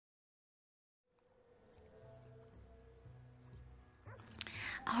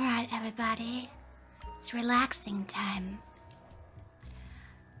Alright, everybody. It's relaxing time.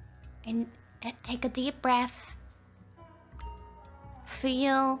 And take a deep breath.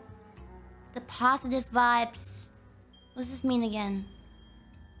 Feel the positive vibes. What does this mean again?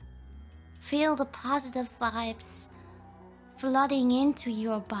 Feel the positive vibes flooding into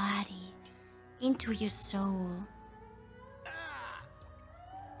your body, into your soul.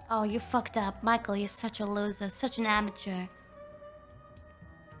 Oh, you fucked up. Michael, you're such a loser, such an amateur.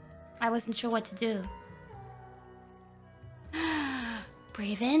 I wasn't sure what to do.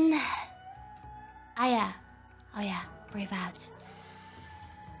 Breathe in. Ah, yeah. Oh, yeah. Breathe out.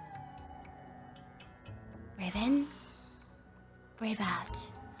 Breathe in. Breathe out.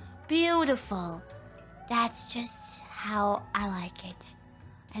 Beautiful. That's just how I like it.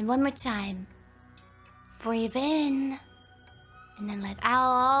 And one more time. Breathe in. And then let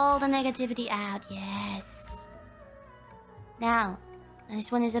all the negativity out. Yes. Now,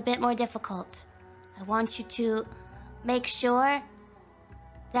 this one is a bit more difficult. I want you to make sure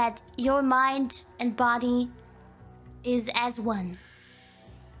that your mind and body is as one.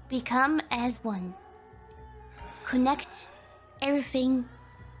 Become as one. Connect everything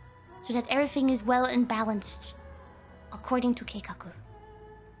so that everything is well and balanced according to Keikaku.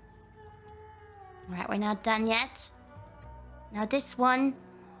 Alright, we're not done yet. Now this one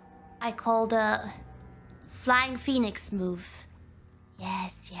I call the Flying Phoenix move.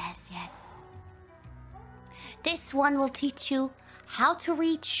 Yes, yes, yes. This one will teach you how to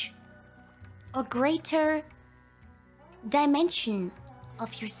reach a greater dimension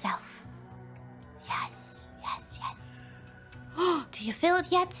of yourself. Yes, yes, yes. Do you feel it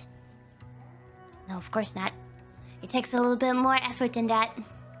yet? No, of course not. It takes a little bit more effort than that.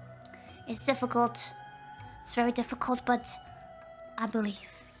 It's difficult. It's very difficult, but I believe.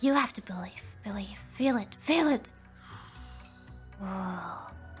 You have to believe. Believe. Feel it. Feel it.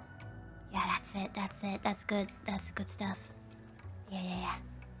 Whoa. Yeah, that's it. That's it. That's good. That's good stuff. Yeah, yeah, yeah.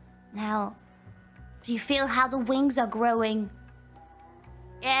 Now, do you feel how the wings are growing?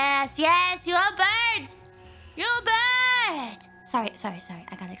 Yes, yes, you're a bird! You're a bird! Sorry.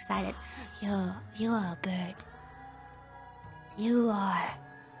 I got excited. You are a bird. You are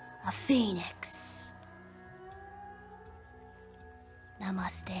a phoenix.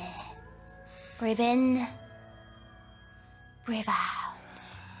 Namaste. Breathe in. Breathe out.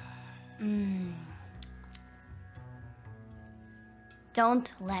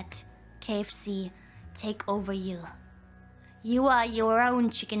 Don't let KFC take over you. You are your own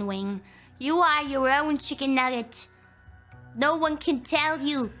chicken wing. You are your own chicken nugget. No one can tell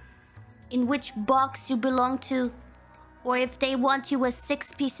you in which box you belong to, or if they want you as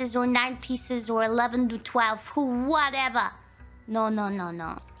 6 pieces or 9 pieces or 11 to 12, whatever. No, no, no,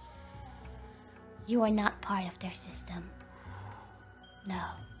 no. You are not part of their system. No.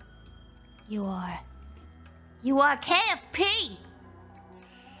 You are KFP!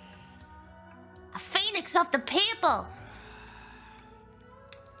 A phoenix of the people!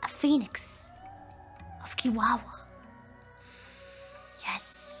 A phoenix of Kiwawa.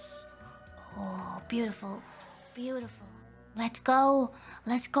 Yes. Oh, beautiful. Beautiful. Let go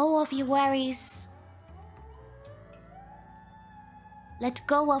of your worries. Let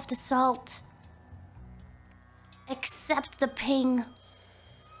go of the salt. Accept the ping.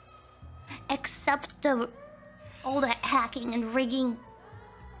 Accept all the hacking and rigging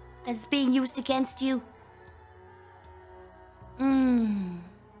that's being used against you.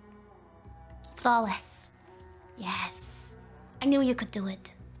 Flawless. Yes. I knew you could do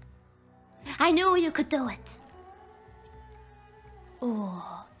it. I knew you could do it.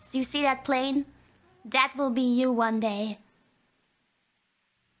 Oh, so you see that plane? That will be you one day.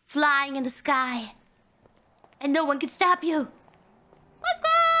 Flying in the sky. And no one can stop you.